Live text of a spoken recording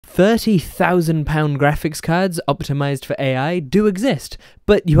£30,000 graphics cards optimized for AI do exist,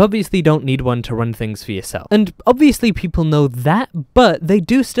 but you obviously don't need one to run things for yourself. And obviously people know that, but they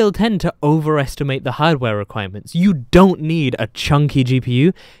do still tend to overestimate the hardware requirements. You don't need a chunky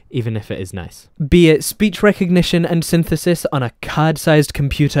GPU, even if it is nice. Be it speech recognition and synthesis on a card-sized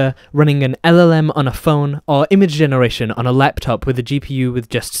computer, running an LLM on a phone, or image generation on a laptop with a GPU with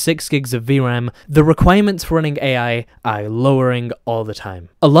just 6 gigs of VRAM, the requirements for running AI are lowering all the time.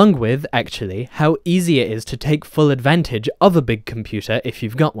 Along with, actually, how easy it is to take full advantage of a big computer if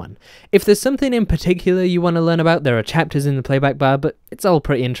you've got one. If there's something in particular you want to learn about, there are chapters in the playback bar, but it's all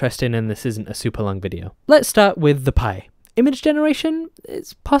pretty interesting and this isn't a super long video. Let's start with the Pi. Image generation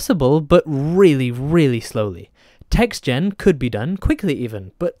is possible, but really, really slowly. Text gen could be done, quickly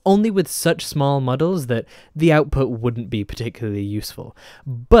even, but only with such small models that the output wouldn't be particularly useful.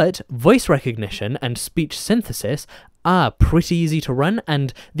 But voice recognition and speech synthesis are pretty easy to run,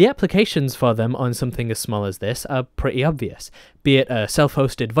 and the applications for them on something as small as this are pretty obvious. Be it a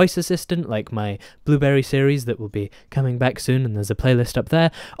self-hosted voice assistant like my Blueberry series that will be coming back soon and there's a playlist up there,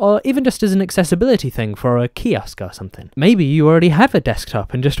 or even just as an accessibility thing for a kiosk or something. Maybe you already have a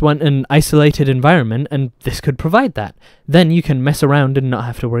desktop and just want an isolated environment and this could provide that. Then you can mess around and not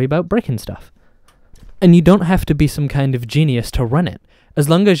have to worry about breaking stuff. And you don't have to be some kind of genius to run it. As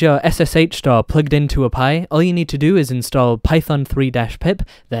long as you're SSH'd or plugged into a Pi, all you need to do is install Python 3-pip,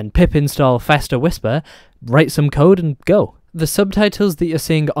 then pip install faster Whisper, write some code and go. The subtitles that you're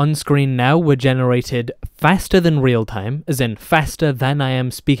seeing on screen now were generated faster than real time, as in faster than I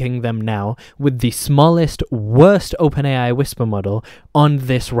am speaking them now, with the smallest, worst OpenAI Whisper model on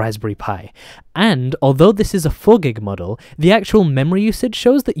this Raspberry Pi. And although this is a 4 gig model, the actual memory usage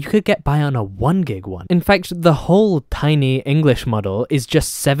shows that you could get by on a 1 gig one. In fact, the whole tiny English model is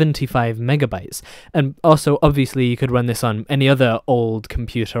just 75 megabytes. And also, obviously, you could run this on any other old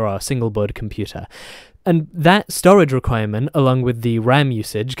computer or single board computer. And that storage requirement, along with the RAM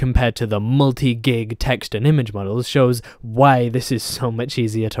usage compared to the multi-gig text and image models, shows why this is so much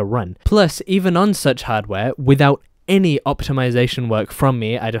easier to run. Plus, even on such hardware, without any optimization work from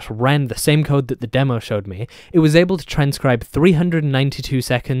me, I just ran the same code that the demo showed me, it was able to transcribe 392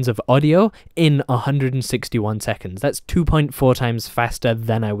 seconds of audio in 161 seconds. That's 2.4 times faster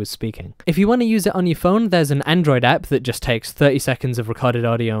than I was speaking. If you want to use it on your phone, there's an Android app that just takes 30 seconds of recorded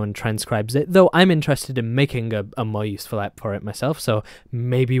audio and transcribes it, though I'm interested in making a more useful app for it myself, so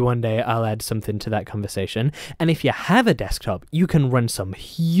maybe one day I'll add something to that conversation. And if you have a desktop, you can run some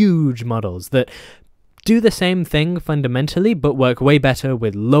huge models that do the same thing fundamentally, but work way better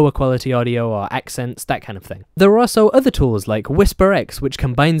with lower quality audio or accents, that kind of thing. There are also other tools like WhisperX, which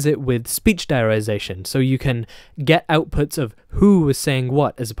combines it with speech diarization, so you can get outputs of who was saying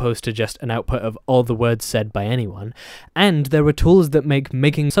what as opposed to just an output of all the words said by anyone. And there are tools that make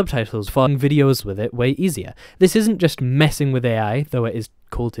making subtitles for videos with it way easier. This isn't just messing with AI, though it is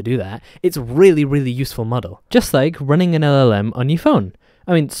cool to do that. It's a really, really useful model. Just like running an LLM on your phone.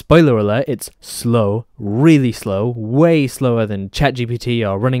 I mean, spoiler alert, it's slow, really slow, way slower than ChatGPT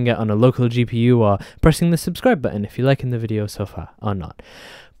or running it on a local GPU or pressing the subscribe button if you're liking the video so far, or not.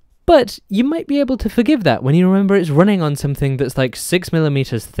 But you might be able to forgive that when you remember it's running on something that's like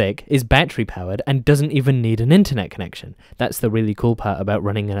 6mm thick, is battery powered, and doesn't even need an internet connection. That's the really cool part about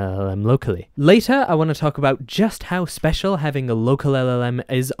running an LLM locally. Later, I want to talk about just how special having a local LLM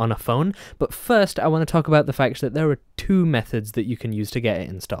is on a phone, but first I want to talk about the fact that there are 2 methods that you can use to get it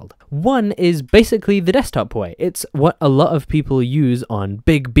installed. One is basically the desktop way. It's what a lot of people use on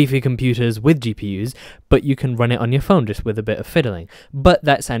big beefy computers with GPUs, but you can run it on your phone just with a bit of fiddling. But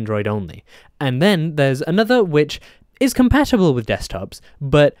that's Android only. And then there's another which is compatible with desktops,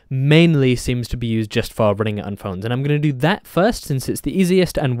 but mainly seems to be used just for running it on phones. And I'm going to do that first since it's the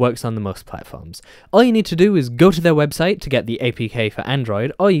easiest and works on the most platforms. All you need to do is go to their website to get the APK for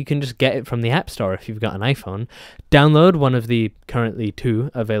Android, or you can just get it from the App Store if you've got an iPhone, download one of the currently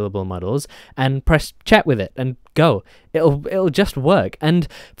 2 available models, and press chat with it, and go. It'll just work, and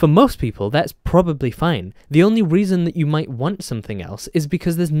for most people that's probably fine. The only reason that you might want something else is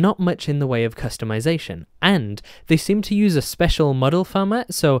because there's not much in the way of customization, and they seem to use a special model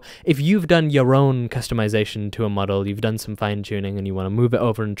format, so if you've done your own customization to a model, you've done some fine-tuning and you want to move it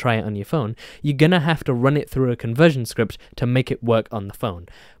over and try it on your phone, you're gonna have to run it through a conversion script to make it work on the phone.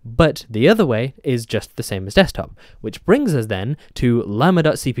 But the other way is just the same as desktop, which brings us then to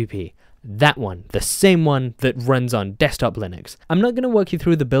Llama.cpp. that one, the same one that runs on desktop Linux. I'm not going to walk you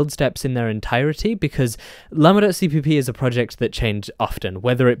through the build steps in their entirety because Llama.cpp is a project that changes often,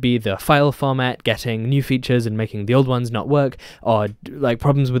 whether it be the file format, getting new features and making the old ones not work, or like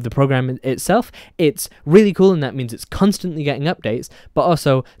problems with the program itself. It's really cool, and that means it's constantly getting updates, but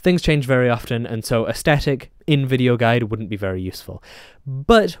also things change very often, and so a static in-video guide wouldn't be very useful.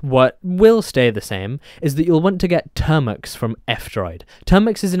 But what will stay the same is that you'll want to get Termux from F-Droid.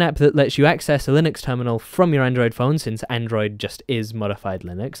 Termux is an app that lets you access a Linux terminal from your Android phone, since Android just is modified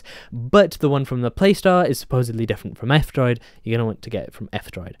Linux, but the one from the Play Store is supposedly different from F-Droid. You're going to want to get it from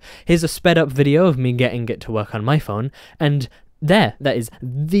F-Droid. Here's a sped up video of me getting it to work on my phone, and that is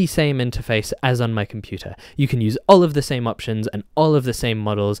the same interface as on my computer. You can use all of the same options and all of the same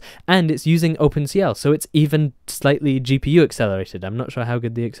models, and it's using OpenCL, so it's even slightly GPU accelerated. I'm not sure how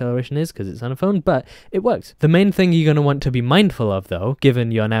good the acceleration is because it's on a phone, but it works. The main thing you're going to want to be mindful of, though,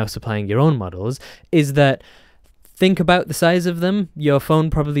 given you're now supplying your own models, is that think about the size of them. Your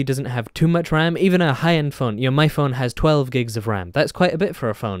phone probably doesn't have too much RAM. Even a high-end phone, my phone has 12 gigs of RAM. That's quite a bit for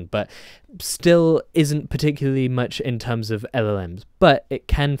a phone, but still isn't particularly much in terms of LLMs. But it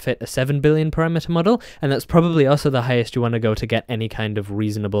can fit a 7 billion parameter model, and that's probably also the highest you want to go to get any kind of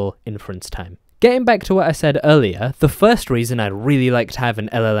reasonable inference time. Getting back to what I said earlier, the first reason I'd really like to have an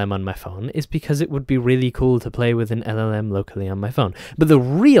LLM on my phone is because it would be really cool to play with an LLM locally on my phone. But the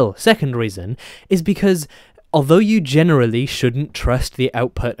real second reason is because although you generally shouldn't trust the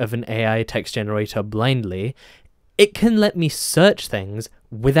output of an AI text generator blindly, it can let me search things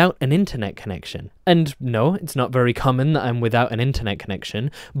without an internet connection. And no, it's not very common that I'm without an internet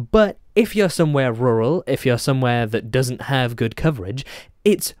connection, but if you're somewhere rural, if you're somewhere that doesn't have good coverage,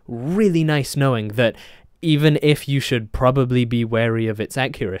 it's really nice knowing that even if you should probably be wary of its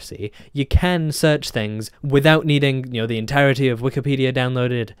accuracy, you can search things without needing, the entirety of Wikipedia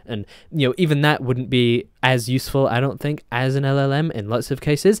downloaded, and, even that wouldn't be as useful, I don't think, as an LLM in lots of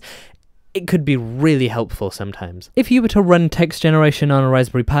cases. It could be really helpful sometimes. If you were to run text generation on a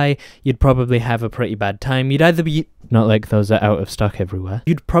Raspberry Pi, you'd probably have a pretty bad time. You'd either be... Not like those are out of stock everywhere.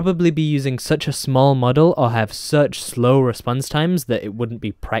 You'd probably be using such a small model or have such slow response times that it wouldn't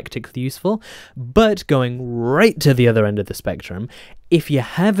be practically useful. But going right to the other end of the spectrum, if you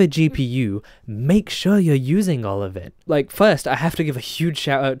have a GPU, make sure you're using all of it. Like, first, I have to give a huge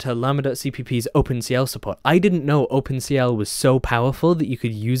shout out to Llama.cpp's OpenCL support. I didn't know OpenCL was so powerful that you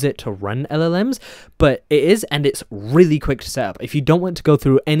could use it to run LLMs, but it is, and it's really quick to set up. If you don't want to go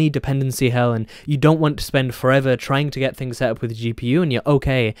through any dependency hell and you don't want to spend forever trying to get things set up with a GPU and you're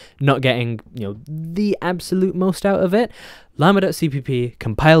okay not getting, the absolute most out of it, Llama.cpp,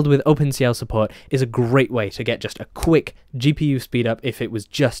 compiled with OpenCL support, is a great way to get just a quick GPU speed up if it was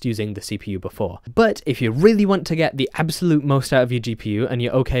just using the CPU before. But if you really want to get the absolute most out of your GPU and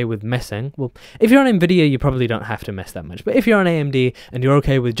you're okay with messing, well, if you're on NVIDIA, you probably don't have to mess that much. But if you're on AMD and you're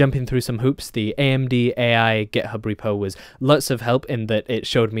okay with jumping through some hoops, the AMD AI GitHub repo was lots of help in that it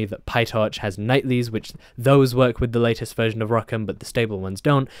showed me that PyTorch has nightlies, which those work with the latest version of Rockham, but the stable ones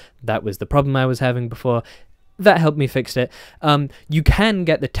don't. That was the problem I was having before. That helped me fix it. You can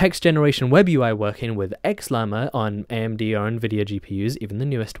get the text generation web UI working with XLlama on AMD or NVIDIA GPUs, even the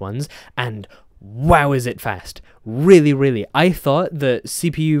newest ones, and wow, is it fast. Really, really. I thought that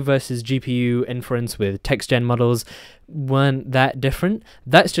CPU versus GPU inference with text gen models weren't that different.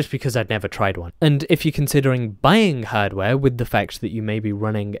 That's just because I'd never tried one. And if you're considering buying hardware with the fact that you may be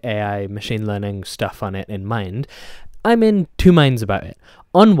running AI machine learning stuff on it in mind, I'm in two minds about it.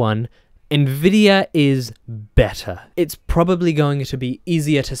 On one, NVIDIA is better. It's probably going to be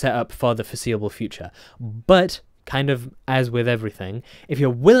easier to set up for the foreseeable future, but kind of as with everything, if you're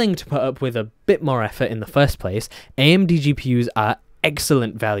willing to put up with a bit more effort in the first place, AMD GPUs are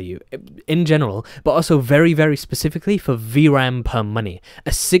excellent value in general, but also very, very specifically for VRAM per money.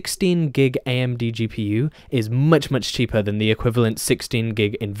 A 16 gig AMD GPU is much, much cheaper than the equivalent 16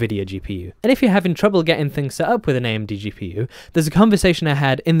 gig NVIDIA GPU. And if you're having trouble getting things set up with an AMD GPU, there's a conversation I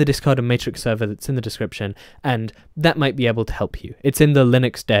had in the Discord and Matrix server that's in the description, and that might be able to help you. It's in the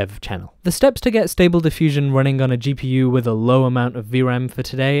Linux dev channel. The steps to get Stable Diffusion running on a GPU with a low amount of VRAM for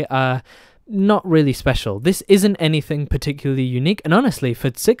today are not really special. This isn't anything particularly unique, and honestly,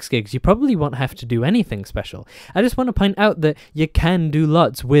 for 6 gigs, you probably won't have to do anything special. I just want to point out that you can do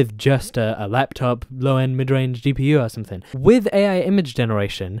lots with just a laptop, low-end, mid-range GPU or something. With AI image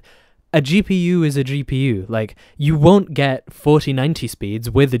generation, a GPU is a GPU. Like, you won't get 4090 speeds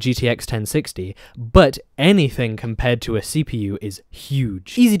with a GTX 1060, but anything compared to a CPU is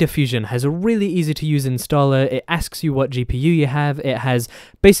huge. Easy-diffusion has a really easy to use installer. It asks you what GPU you have. It has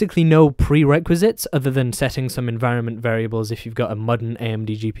basically no prerequisites other than setting some environment variables if you've got a modern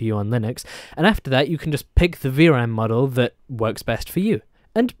AMD GPU on Linux. And after that, you can just pick the VRAM model that works best for you.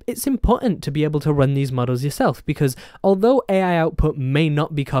 And it's important to be able to run these models yourself, because although AI output may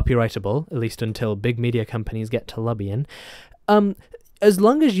not be copyrightable, at least until big media companies get to lobbying, as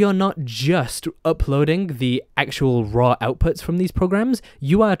long as you're not just uploading the actual raw outputs from these programs,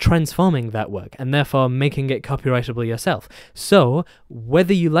 you are transforming that work and therefore making it copyrightable yourself. So,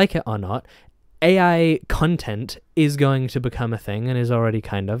 whether you like it or not, AI content is going to become a thing, and is already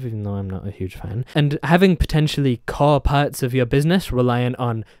kind of, even though I'm not a huge fan. And having potentially core parts of your business reliant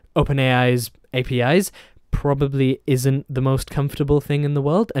on OpenAI's APIs probably isn't the most comfortable thing in the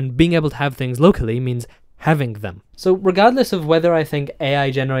world, and being able to have things locally means having them. So regardless of whether I think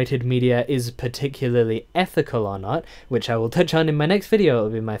AI-generated media is particularly ethical or not, which I will touch on in my next video, it'll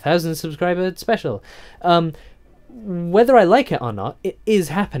be my 1,000 subscriber special, whether I like it or not, it is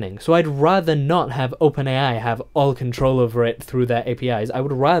happening. So I'd rather not have OpenAI have all control over it through their APIs. I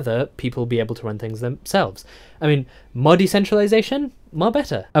would rather people be able to run things themselves. I mean, more decentralization, more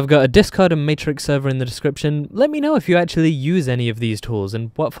better. I've got a Discord and Matrix server in the description. Let me know if you actually use any of these tools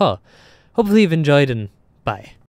and what for. Hopefully you've enjoyed, and bye.